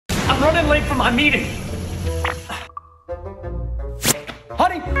I'm running late for my meeting.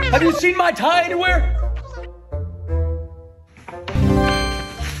 Honey, have you seen my tie anywhere?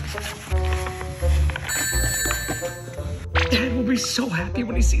 Dad will be so happy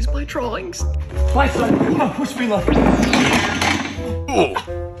when he sees my drawings. Bye, son. Come on, wish me luck. Oh.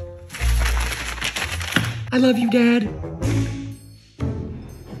 I love you, Dad.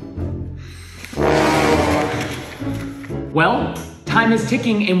 Well, time is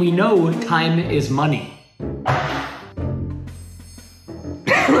ticking and we know time is money.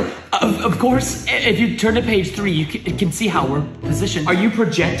 Of course, if you turn to page 3, you can see how we're positioned. Are you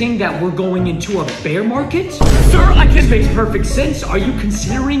projecting that we're going into a bear market? Sir, This makes perfect sense. Are you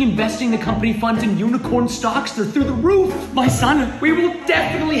considering investing the company funds in unicorn stocks? They're through the roof. My son, we will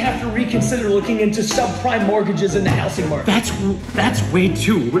definitely have to reconsider looking into subprime mortgages in the housing market. That's way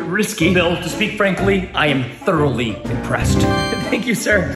too risky. Bill, to speak frankly, I am thoroughly impressed. Thank you, sir.